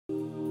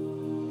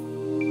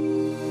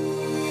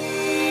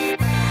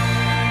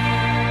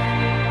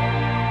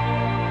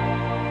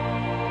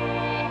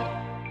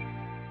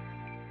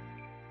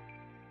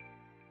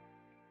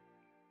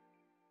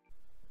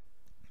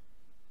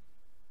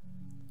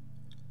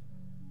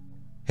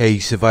Hey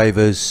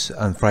survivors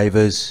and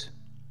thrivers.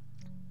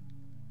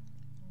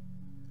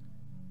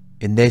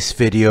 In this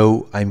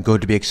video I'm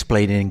going to be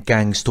explaining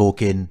gang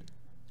stalking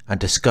and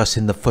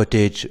discussing the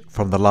footage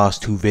from the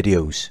last two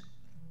videos.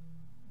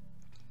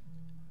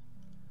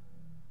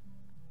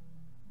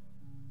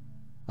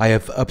 I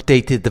have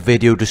updated the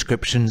video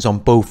descriptions on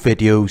both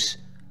videos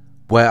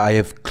where I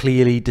have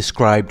clearly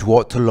described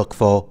what to look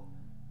for,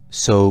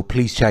 so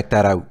please check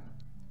that out.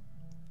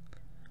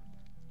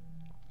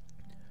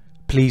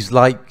 Please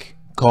like,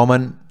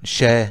 comment,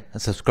 share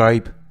and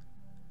subscribe.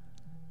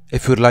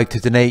 If you would like to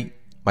donate,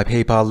 my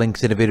PayPal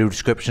link's in the video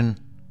description.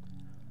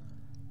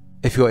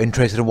 If you're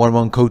interested in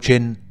one-on-one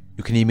coaching,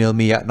 you can email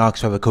me at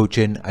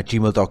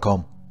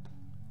narcsurvivorcoaching@gmail.com.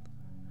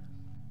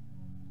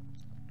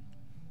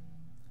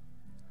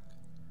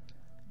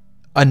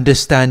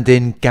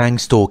 Understanding gang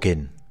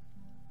stalking.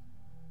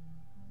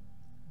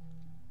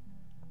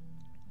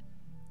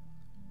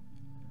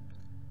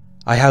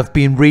 I have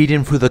been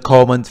reading through the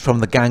comments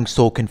from the gang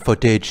stalking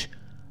footage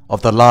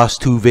of the last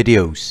two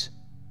videos.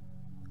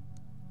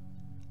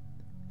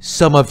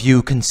 Some of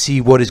you can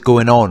see what is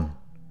going on.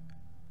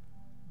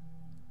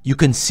 You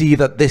can see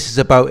that this is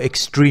about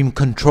extreme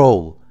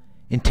control,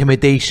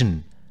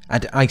 intimidation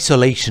and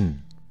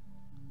isolation.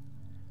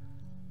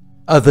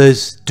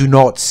 Others do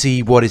not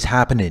see what is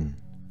happening.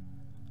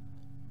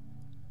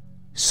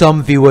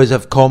 Some viewers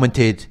have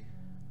commented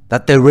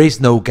that there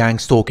is no gang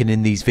stalking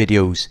in these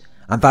videos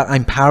and that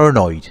I'm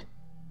paranoid.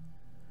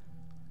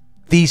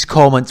 These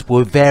comments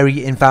were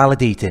very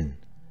invalidating,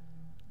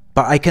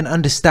 but I can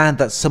understand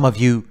that some of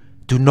you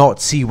do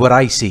not see what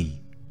I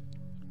see.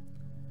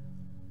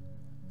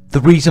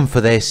 The reason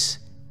for this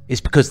is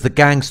because the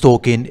gang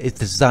stalking is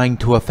designed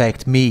to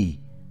affect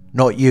me,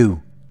 not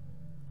you.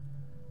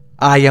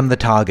 I am the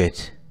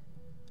target.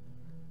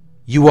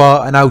 You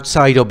are an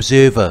outside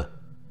observer,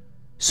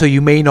 so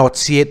you may not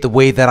see it the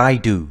way that I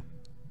do.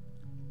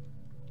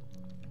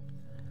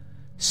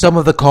 Some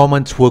of the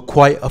comments were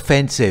quite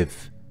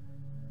offensive,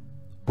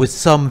 with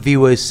some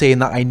viewers saying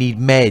that I need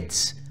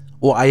meds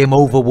or I am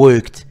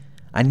overworked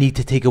and need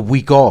to take a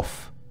week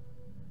off.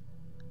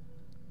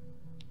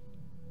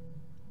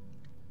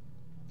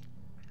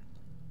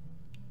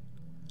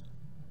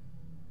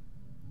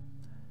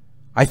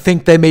 I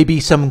think there may be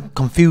some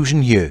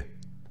confusion here.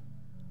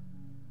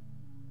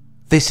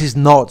 This is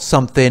not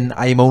something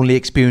I am only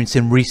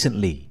experiencing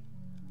recently.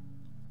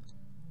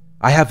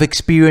 I have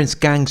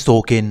experienced gang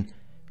stalking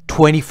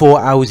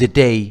 24 hours a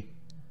day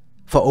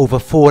for over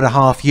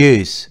 4.5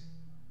 years.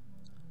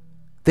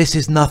 This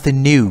is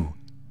nothing new.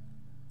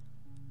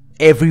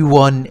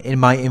 Everyone in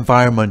my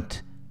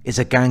environment is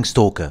a gang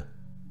stalker.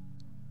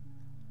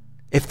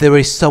 If there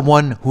is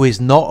someone who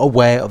is not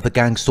aware of the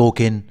gang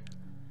stalking,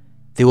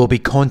 they will be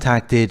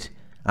contacted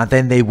and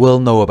then they will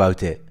know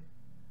about it.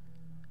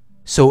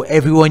 So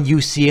everyone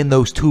you see in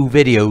those two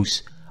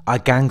videos are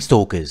gang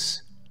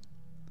stalkers.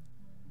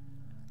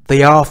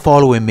 They are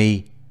following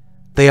me,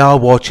 they are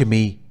watching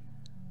me,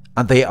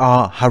 and they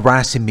are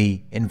harassing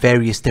me in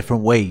various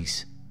different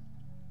ways.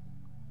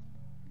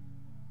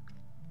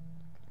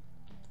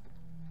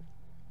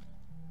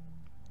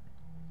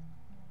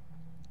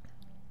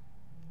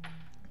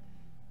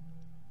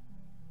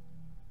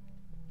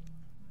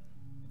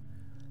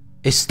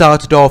 It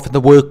started off in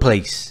the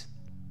workplace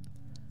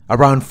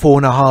around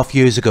 4.5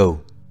 years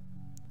ago.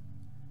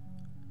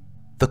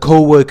 The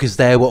co-workers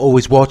there were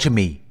always watching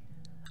me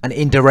and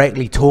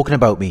indirectly talking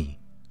about me.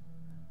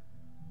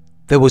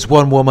 There was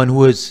one woman who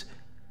was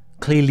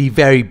clearly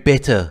very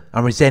bitter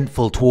and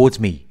resentful towards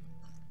me.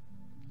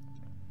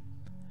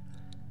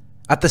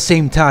 At the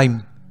same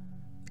time,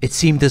 it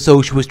seemed as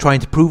though she was trying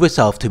to prove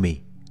herself to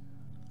me.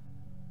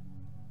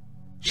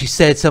 She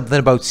said something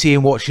about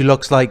seeing what she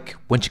looks like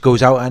when she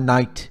goes out at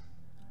night,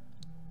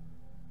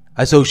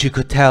 as though she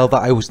could tell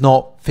that I was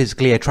not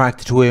physically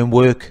attracted to her in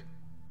work.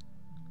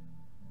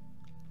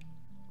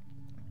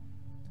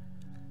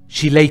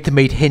 She later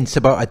made hints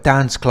about a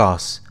dance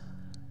class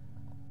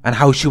and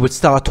how she would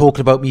start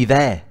talking about me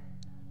there.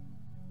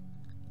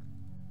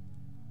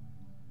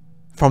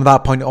 From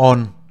that point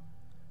on,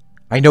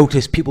 I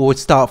noticed people would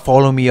start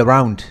following me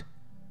around,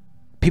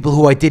 people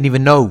who I didn't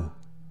even know.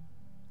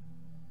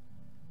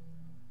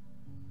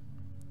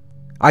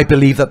 I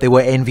believe that they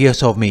were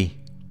envious of me.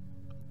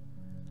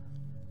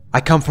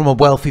 I come from a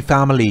wealthy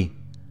family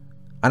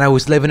and I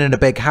was living in a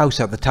big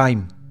house at the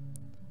time.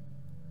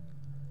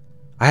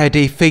 I had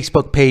a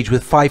Facebook page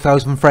with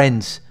 5,000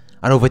 friends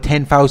and over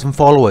 10,000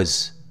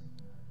 followers.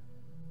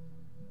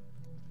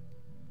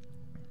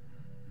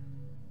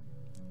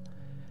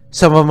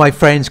 Some of my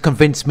friends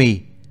convinced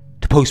me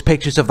to post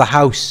pictures of the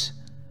house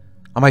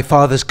and my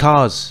father's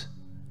cars.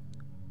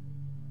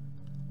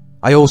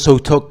 I also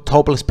took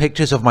topless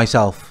pictures of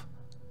myself.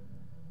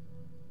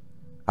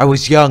 I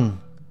was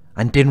young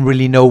and didn't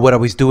really know what I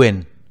was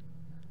doing.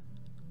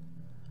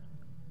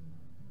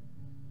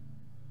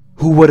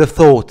 Who would have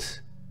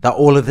thought that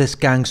all of this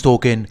gang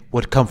stalking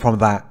would come from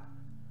that?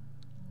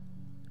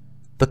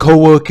 The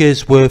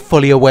co-workers were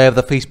fully aware of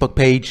the Facebook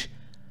page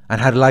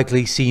and had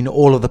likely seen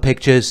all of the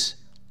pictures.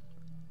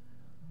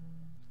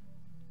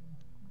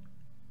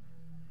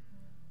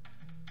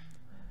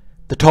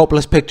 The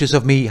topless pictures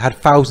of me had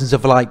thousands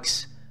of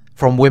likes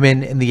from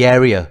women in the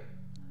area.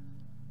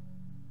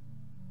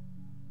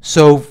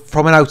 So,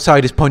 from an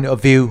outsider's point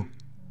of view,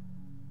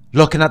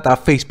 looking at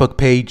that Facebook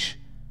page,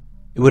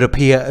 it would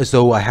appear as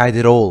though I had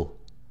it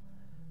all.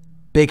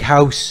 Big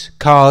house,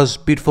 cars,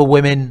 beautiful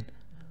women.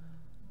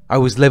 I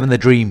was living the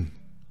dream.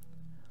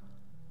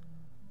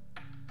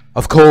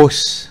 Of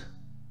course,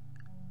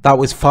 that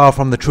was far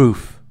from the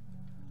truth.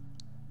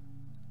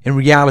 In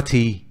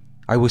reality,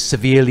 I was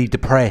severely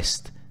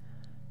depressed,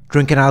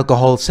 drinking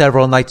alcohol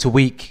several nights a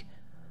week,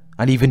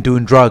 and even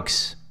doing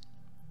drugs.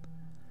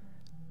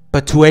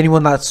 But to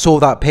anyone that saw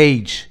that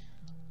page,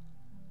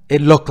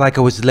 it looked like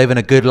I was living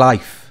a good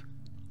life.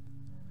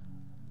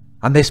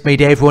 And this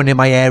made everyone in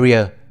my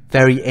area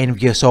very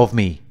envious of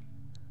me.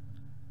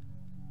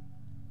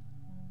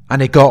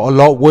 And it got a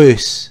lot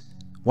worse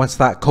once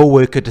that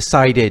co-worker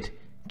decided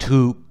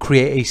to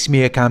create a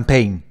smear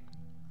campaign.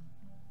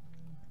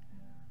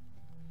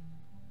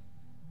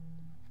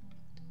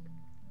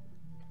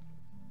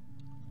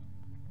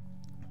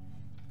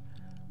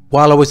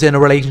 While I was in a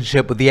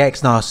relationship with the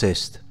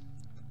ex-narcissist,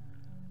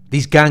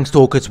 these gang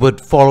stalkers would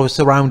follow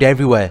us around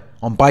everywhere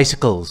on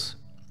bicycles.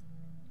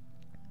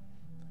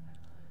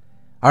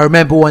 I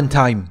remember one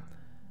time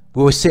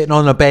we were sitting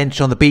on a bench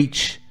on the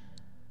beach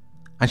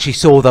and she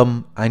saw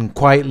them and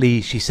quietly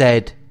she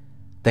said,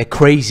 "They're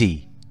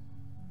crazy."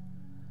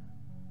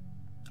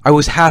 I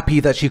was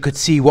happy that she could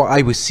see what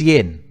I was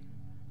seeing,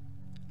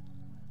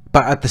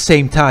 but at the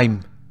same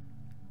time,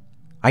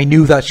 I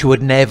knew that she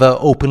would never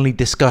openly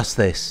discuss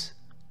this.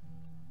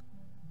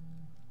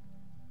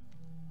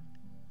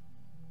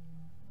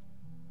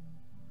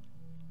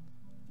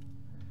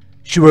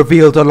 She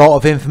revealed a lot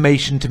of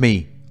information to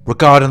me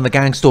regarding the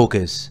gang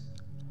stalkers.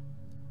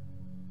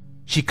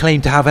 She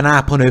claimed to have an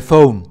app on her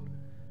phone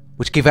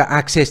which gave her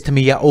access to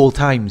me at all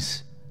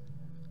times.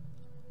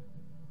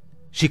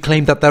 She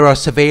claimed that there are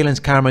surveillance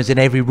cameras in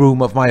every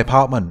room of my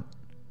apartment.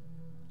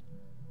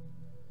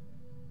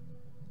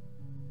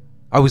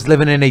 I was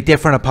living in a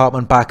different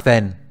apartment back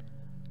then.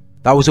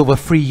 That was over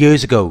 3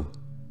 years ago.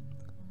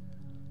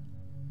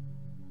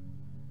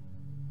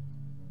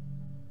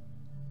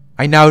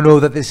 I now know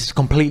that this is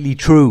completely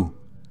true,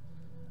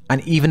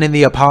 and even in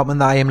the apartment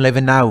that I am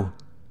living now,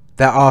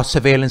 there are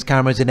surveillance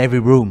cameras in every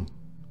room.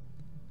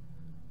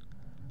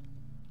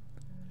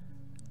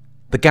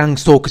 The gang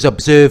stalkers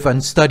observe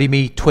and study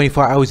me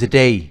 24 hours a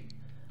day,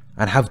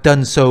 and have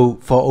done so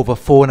for over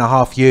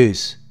 4.5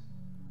 years.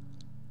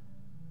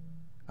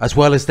 As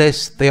well as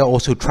this, they are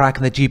also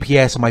tracking the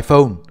GPS on my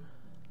phone,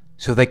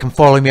 so they can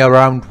follow me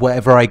around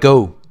wherever I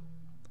go.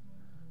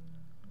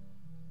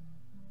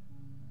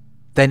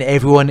 Then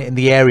everyone in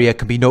the area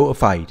can be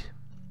notified.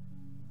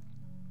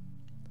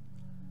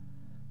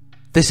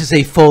 This is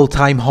a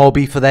full-time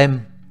hobby for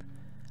them,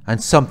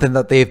 and something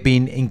that they have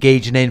been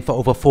engaging in for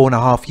over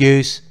 4.5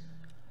 years,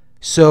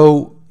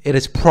 so it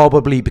has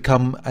probably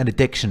become an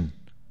addiction.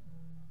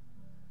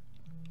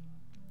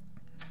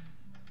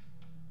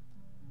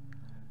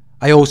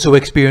 I also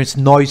experienced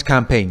noise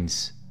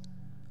campaigns.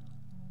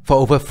 For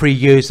over 3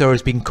 years there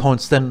has been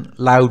constant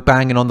loud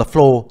banging on the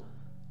floor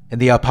in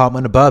the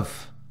apartment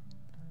above.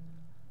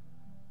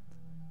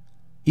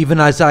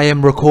 Even as I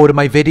am recording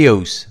my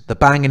videos, the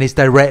banging is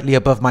directly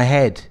above my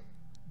head.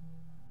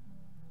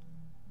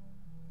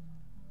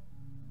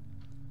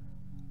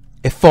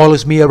 It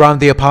follows me around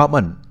the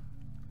apartment,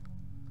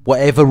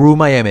 whatever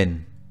room I am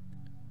in,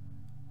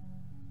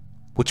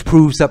 which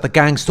proves that the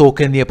gang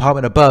stalker in the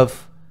apartment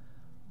above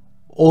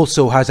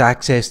also has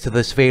access to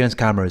the surveillance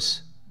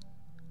cameras.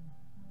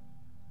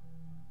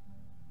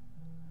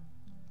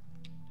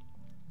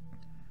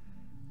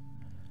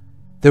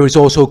 There is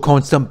also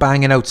constant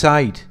banging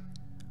outside,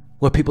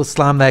 where people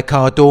slam their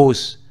car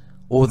doors,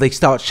 or they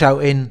start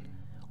shouting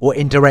or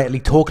indirectly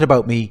talking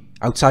about me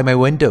outside my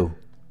window.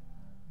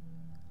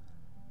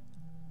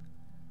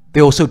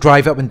 They also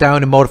drive up and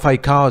down in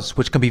modified cars,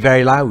 which can be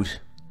very loud.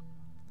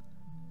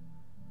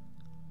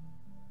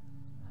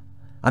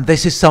 And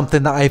this is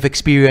something that I've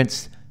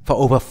experienced for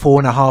over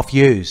 4.5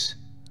 years.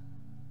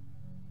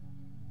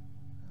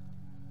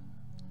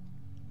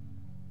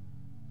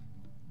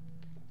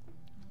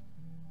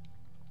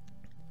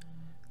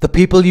 The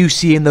people you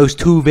see in those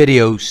 2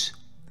 videos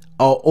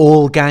are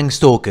all gang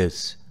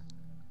stalkers.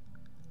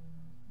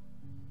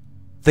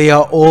 They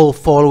are all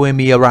following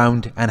me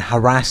around and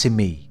harassing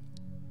me.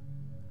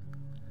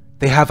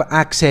 They have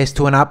access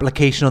to an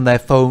application on their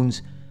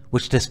phones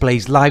which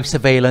displays live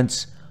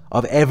surveillance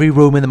of every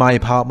room in my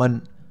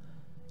apartment,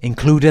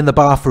 including the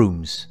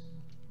bathrooms.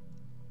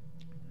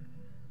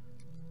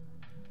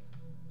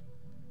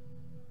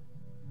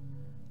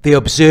 They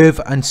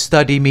observe and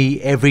study me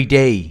every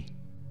day.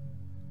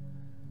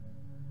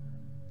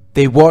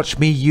 They watch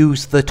me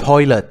use the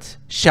toilet,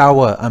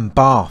 shower and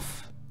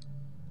bath.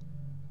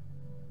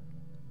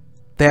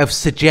 They have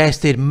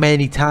suggested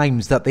many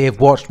times that they have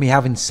watched me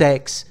having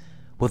sex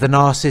with a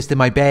narcissist in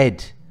my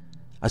bed,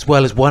 as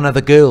well as one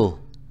other girl.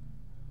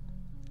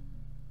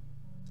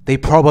 They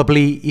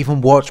probably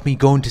even watch me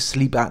going to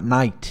sleep at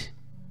night.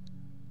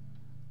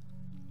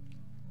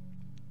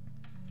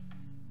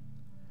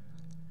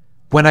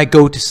 When I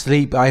go to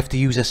sleep, I have to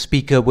use a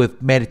speaker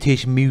with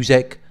meditation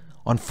music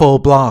on full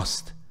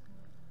blast,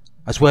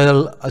 as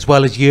well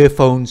as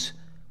earphones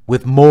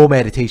with more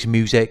meditation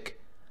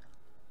music.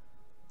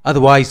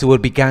 Otherwise they will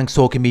be gang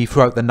stalking me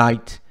throughout the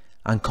night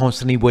and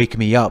constantly waking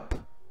me up.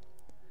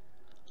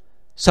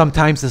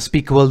 Sometimes the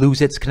speaker will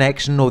lose its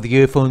connection or the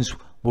earphones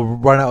will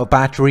run out of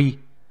battery,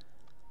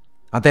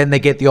 and then they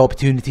get the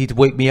opportunity to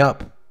wake me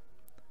up.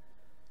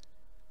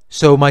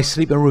 So my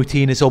sleeping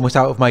routine is almost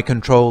out of my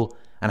control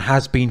and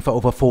has been for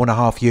over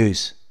 4.5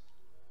 years.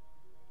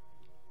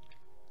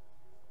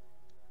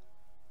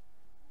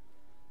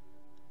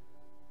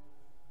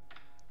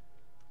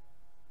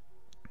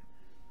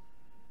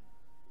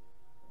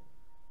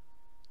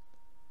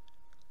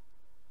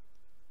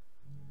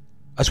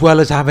 As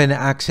well as having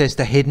access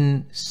to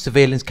hidden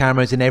surveillance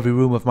cameras in every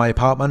room of my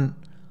apartment,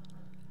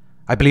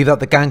 I believe that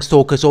the gang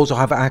stalkers also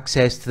have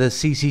access to the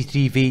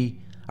CCTV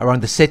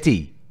around the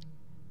city.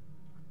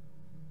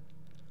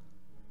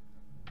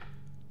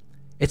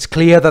 It's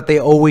clear that they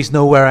always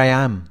know where I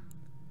am,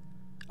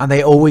 and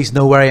they always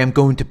know where I am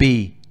going to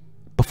be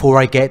before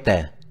I get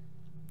there.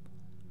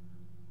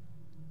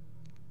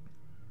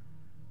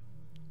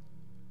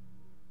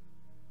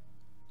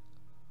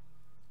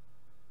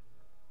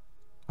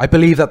 I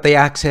believe that they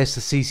access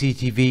the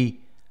CCTV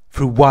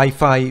through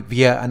Wi-Fi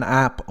via an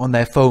app on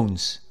their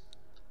phones.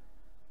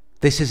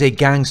 This is a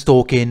gang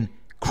stalking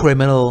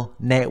criminal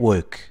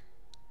network.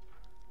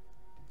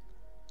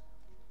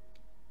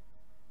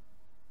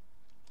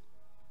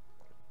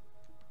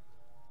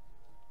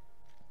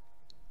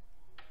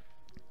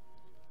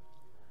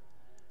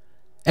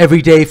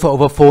 Every day for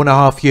over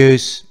 4.5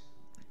 years,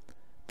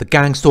 the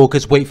gang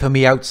stalkers wait for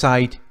me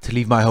outside to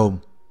leave my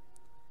home.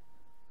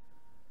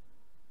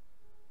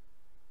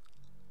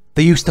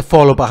 They used to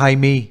follow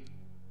behind me,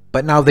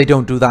 but now they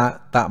don't do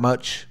that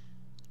much.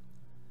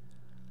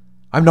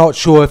 I'm not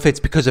sure if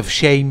it's because of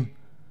shame,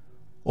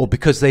 or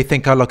because they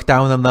think I look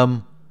down on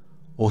them,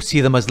 or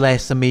see them as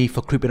less than me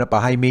for creeping up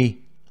behind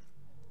me.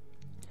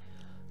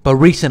 But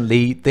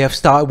recently, they have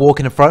started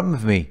walking in front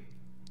of me.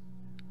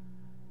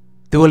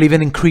 They will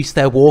even increase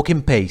their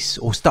walking pace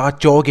or start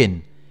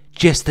jogging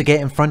just to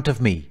get in front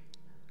of me.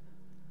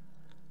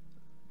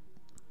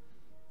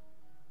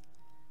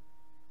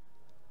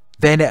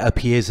 Then it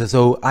appears as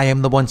though I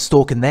am the one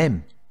stalking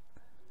them.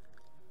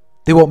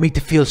 They want me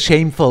to feel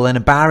shameful and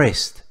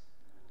embarrassed,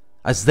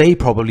 as they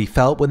probably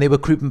felt when they were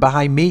creeping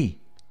behind me.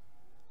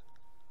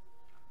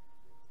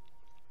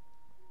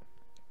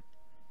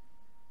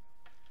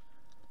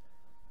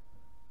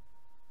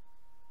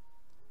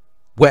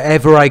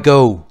 Wherever I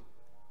go,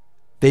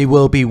 they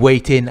will be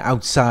waiting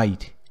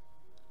outside.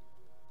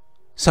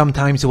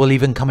 Sometimes they will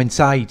even come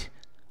inside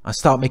and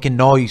start making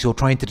noise or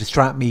trying to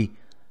distract me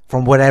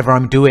from whatever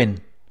I'm doing.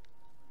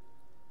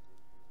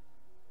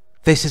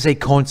 This is a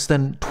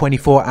constant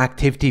 24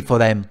 activity for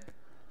them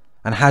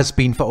and has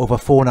been for over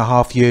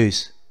 4.5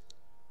 years.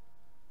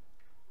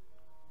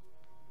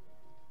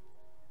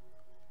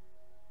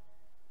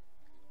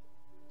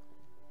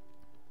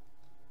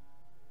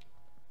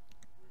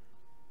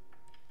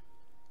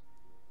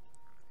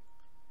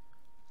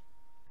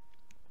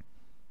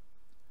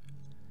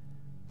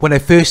 When I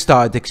first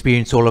started to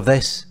experience all of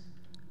this,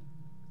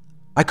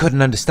 I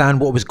couldn't understand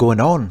what was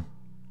going on.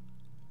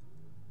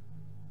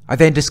 I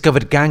then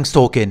discovered gang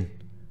stalking,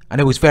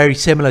 and it was very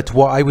similar to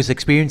what I was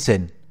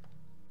experiencing.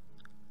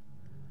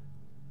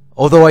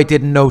 Although I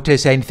didn't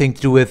notice anything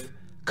to do with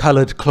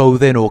coloured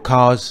clothing or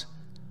cars.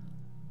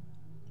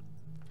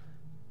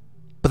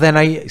 But then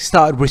I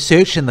started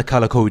researching the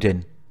colour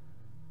coding,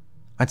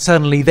 and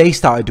suddenly they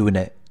started doing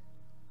it.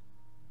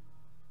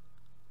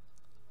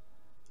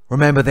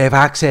 Remember, they have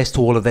access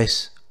to all of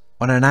this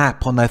on an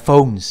app on their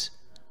phones.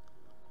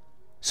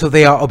 So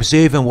they are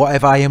observing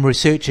whatever I am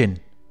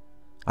researching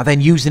and then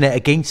using it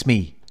against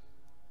me.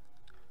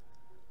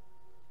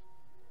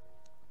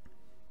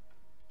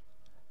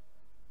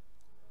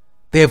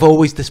 They have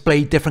always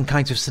displayed different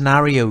kinds of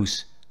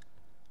scenarios.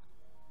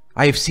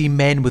 I have seen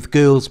men with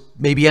girls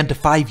maybe under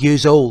 5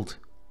 years old.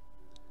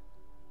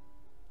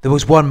 There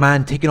was one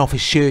man taking off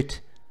his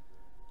shirt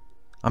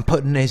and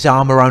putting his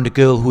arm around a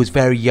girl who was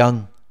very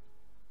young.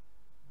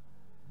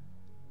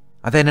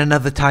 And then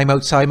another time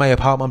outside my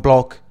apartment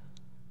block,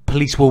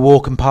 police were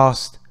walking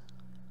past.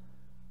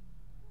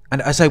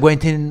 And as I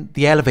went in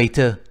the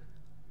elevator,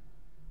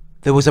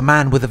 there was a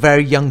man with a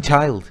very young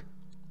child.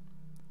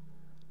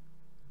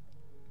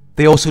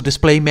 They also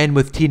display men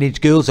with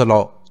teenage girls a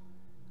lot.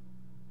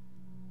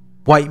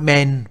 White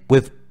men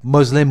with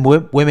Muslim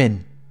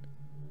women.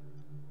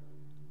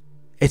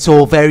 It's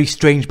all very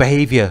strange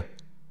behaviour,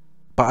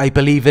 but I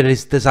believe it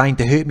is designed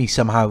to hurt me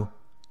somehow.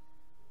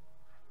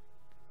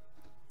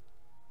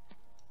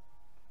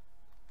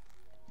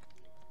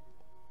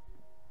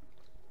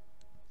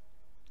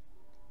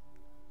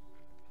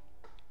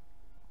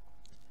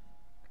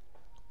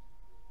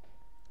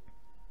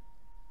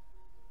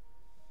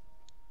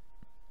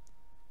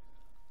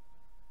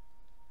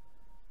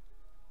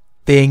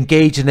 They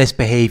engage in this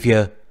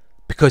behaviour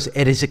because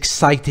it is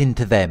exciting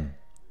to them.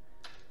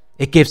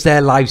 It gives their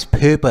lives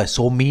purpose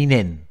or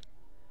meaning.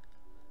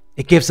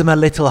 It gives them a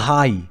little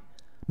high,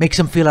 makes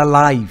them feel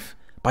alive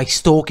by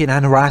stalking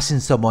and harassing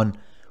someone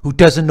who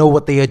doesn't know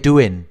what they are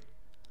doing.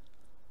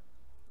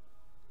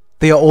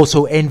 They are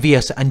also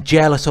envious and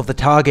jealous of the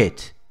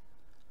target.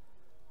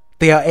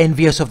 They are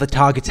envious of the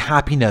target's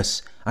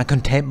happiness and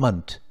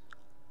contentment,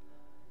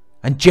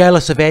 and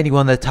jealous of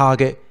anyone the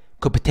target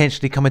could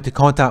potentially come into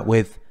contact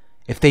with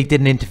if they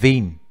didn't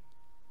intervene.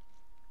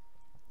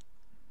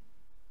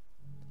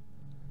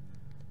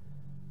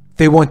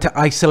 They want to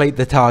isolate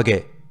the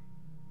target.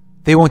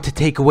 They want to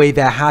take away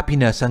their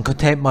happiness and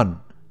contentment.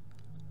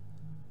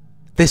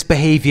 This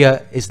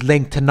behavior is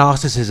linked to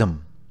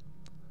narcissism.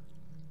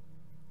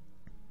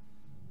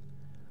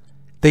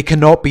 They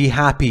cannot be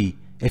happy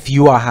if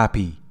you are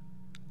happy.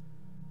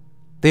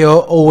 They are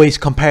always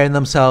comparing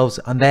themselves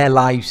and their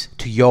lives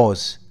to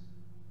yours.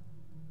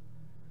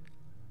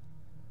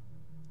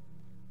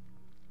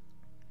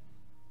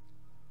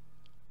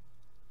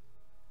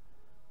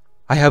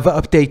 I have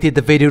updated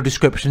the video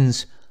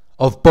descriptions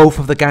of both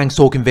of the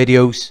Gangstalking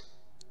videos.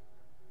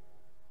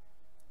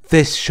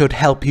 This should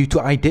help you to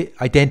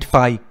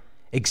identify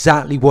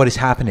exactly what is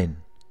happening.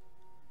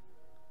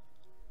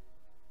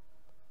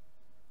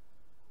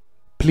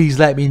 Please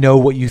let me know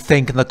what you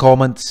think in the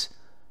comments,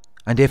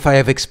 and if I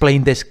have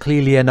explained this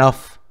clearly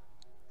enough.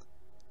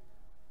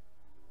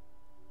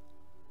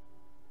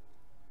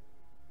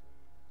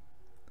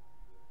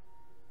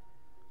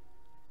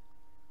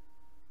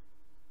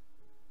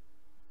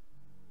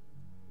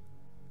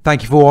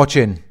 Thank you for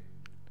watching,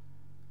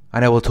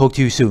 and I will talk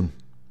to you soon.